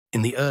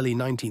In the early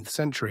 19th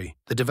century,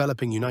 the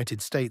developing United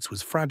States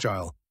was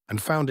fragile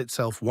and found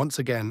itself once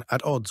again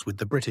at odds with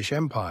the British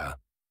Empire.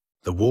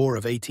 The War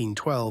of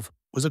 1812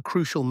 was a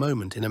crucial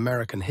moment in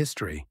American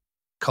history,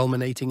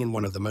 culminating in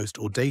one of the most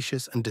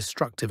audacious and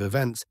destructive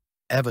events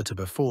ever to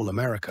befall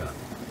America.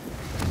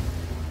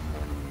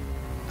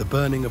 The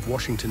burning of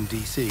Washington,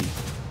 D.C.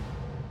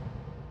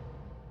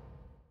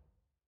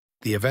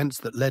 The events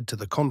that led to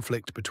the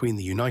conflict between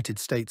the United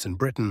States and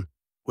Britain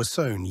were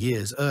sown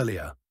years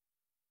earlier.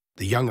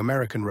 The young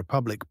American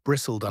Republic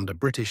bristled under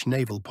British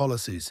naval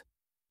policies,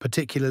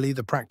 particularly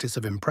the practice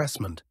of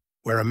impressment,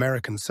 where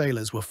American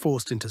sailors were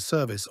forced into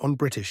service on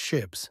British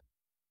ships.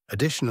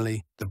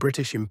 Additionally, the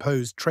British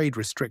imposed trade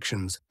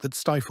restrictions that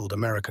stifled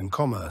American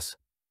commerce.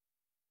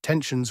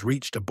 Tensions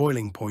reached a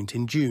boiling point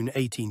in June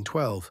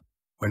 1812,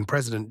 when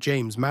President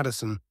James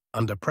Madison,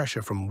 under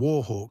pressure from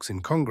war hawks in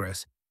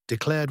Congress,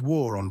 declared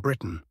war on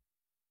Britain.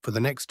 For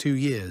the next 2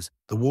 years,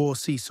 the war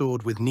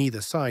seesawed with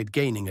neither side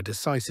gaining a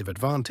decisive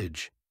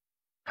advantage.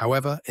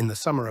 However, in the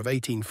summer of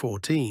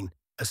 1814,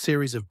 a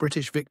series of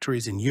British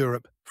victories in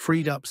Europe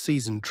freed up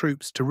seasoned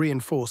troops to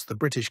reinforce the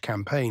British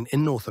campaign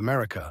in North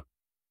America.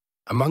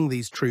 Among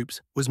these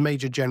troops was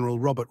Major General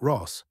Robert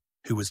Ross,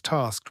 who was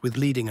tasked with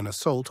leading an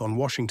assault on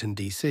Washington,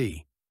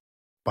 D.C.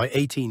 By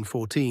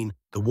 1814,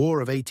 the War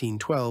of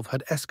 1812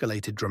 had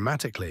escalated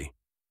dramatically.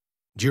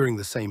 During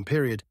the same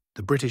period,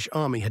 the British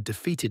Army had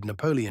defeated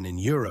Napoleon in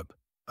Europe,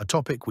 a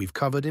topic we've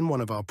covered in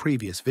one of our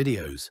previous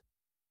videos.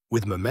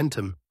 With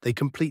momentum, they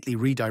completely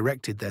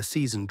redirected their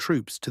seasoned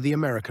troops to the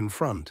American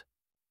front.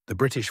 The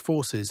British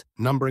forces,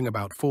 numbering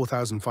about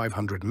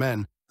 4,500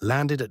 men,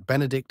 landed at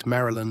Benedict,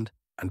 Maryland,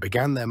 and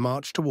began their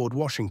march toward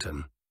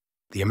Washington.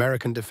 The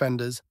American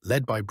defenders,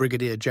 led by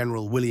Brigadier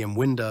General William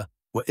Winder,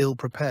 were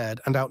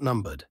ill-prepared and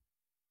outnumbered.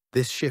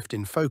 This shift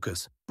in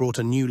focus brought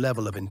a new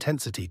level of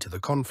intensity to the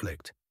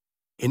conflict.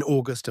 In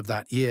August of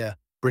that year,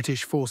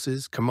 British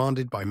forces,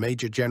 commanded by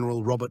Major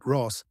General Robert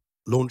Ross,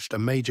 launched a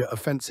major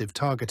offensive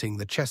targeting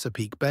the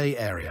Chesapeake Bay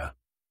area.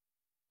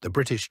 The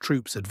British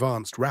troops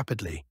advanced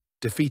rapidly,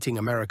 defeating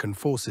American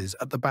forces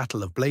at the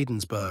Battle of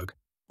Bladensburg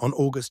on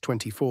August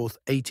 24,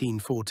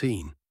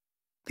 1814.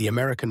 The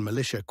American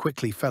militia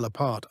quickly fell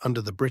apart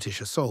under the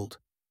British assault,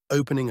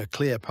 opening a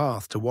clear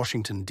path to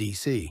Washington,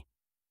 D.C.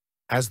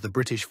 As the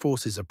British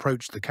forces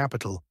approached the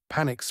capital,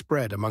 panic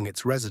spread among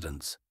its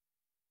residents.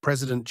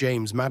 President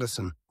James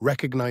Madison,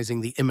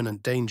 recognizing the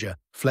imminent danger,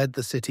 fled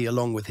the city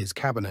along with his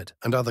cabinet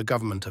and other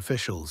government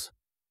officials.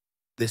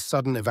 This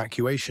sudden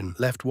evacuation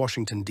left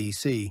Washington,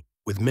 D.C.,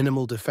 with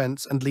minimal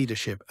defense and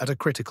leadership at a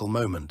critical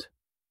moment.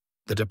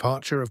 The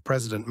departure of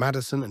President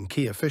Madison and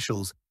key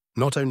officials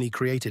not only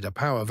created a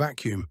power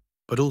vacuum,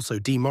 but also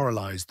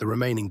demoralized the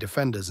remaining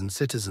defenders and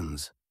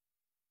citizens.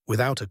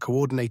 Without a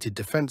coordinated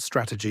defense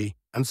strategy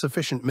and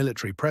sufficient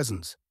military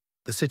presence,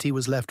 the city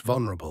was left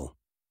vulnerable.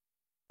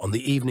 On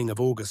the evening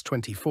of August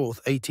 24,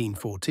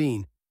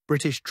 1814,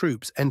 British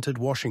troops entered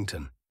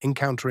Washington,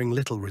 encountering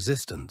little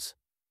resistance.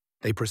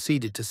 They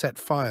proceeded to set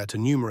fire to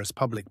numerous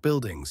public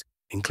buildings,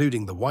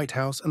 including the White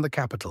House and the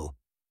Capitol,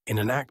 in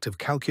an act of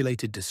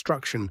calculated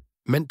destruction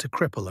meant to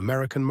cripple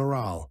American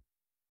morale.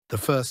 The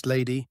First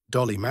Lady,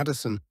 Dolly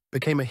Madison,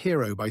 became a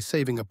hero by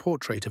saving a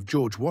portrait of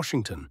George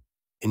Washington,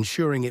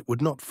 ensuring it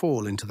would not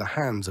fall into the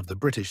hands of the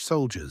British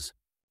soldiers.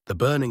 The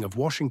burning of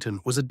Washington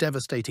was a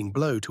devastating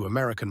blow to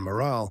American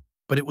morale,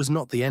 but it was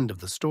not the end of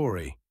the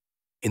story.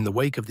 In the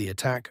wake of the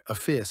attack, a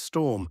fierce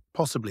storm,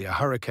 possibly a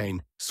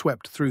hurricane,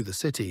 swept through the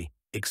city,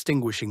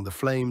 extinguishing the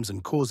flames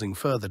and causing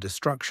further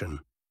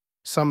destruction.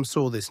 Some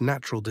saw this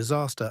natural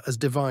disaster as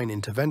divine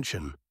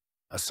intervention,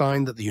 a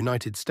sign that the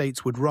United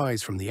States would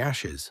rise from the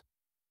ashes.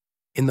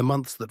 In the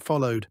months that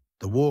followed,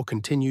 the war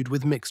continued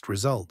with mixed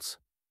results.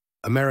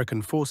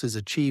 American forces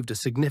achieved a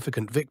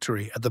significant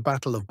victory at the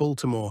Battle of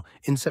Baltimore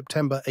in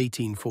September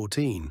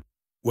 1814.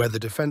 Where the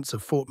defense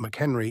of Fort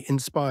McHenry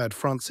inspired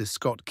Francis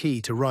Scott Key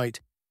to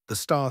write The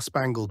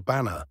Star-Spangled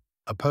Banner,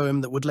 a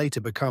poem that would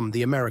later become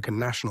the American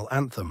national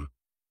anthem.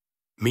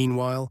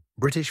 Meanwhile,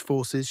 British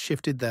forces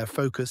shifted their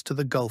focus to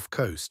the Gulf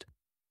Coast,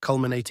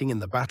 culminating in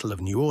the Battle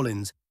of New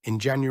Orleans in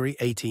January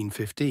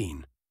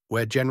 1815,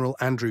 where General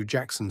Andrew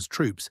Jackson's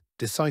troops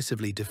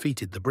decisively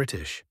defeated the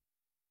British.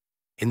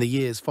 In the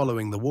years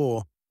following the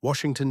war,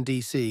 Washington,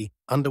 D.C.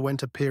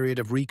 underwent a period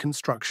of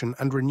reconstruction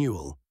and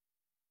renewal.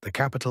 The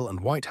Capitol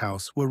and White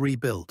House were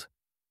rebuilt.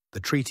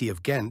 The Treaty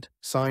of Ghent,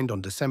 signed on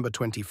December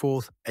 24,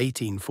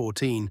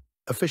 1814,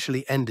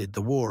 officially ended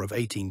the War of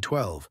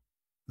 1812,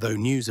 though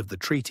news of the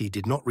treaty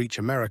did not reach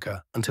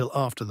America until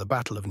after the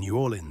Battle of New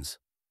Orleans.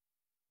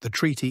 The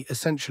treaty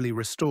essentially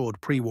restored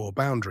pre-war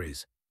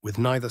boundaries, with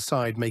neither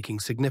side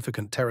making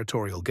significant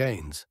territorial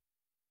gains.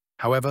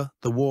 However,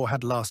 the war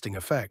had lasting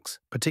effects,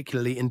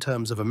 particularly in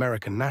terms of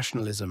American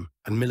nationalism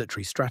and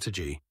military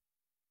strategy.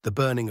 The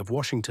burning of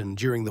Washington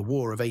during the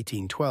War of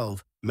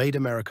 1812 made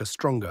America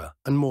stronger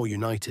and more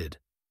united.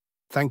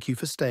 Thank you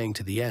for staying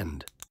to the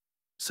end.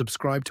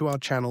 Subscribe to our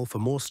channel for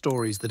more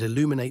stories that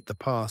illuminate the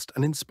past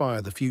and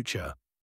inspire the future.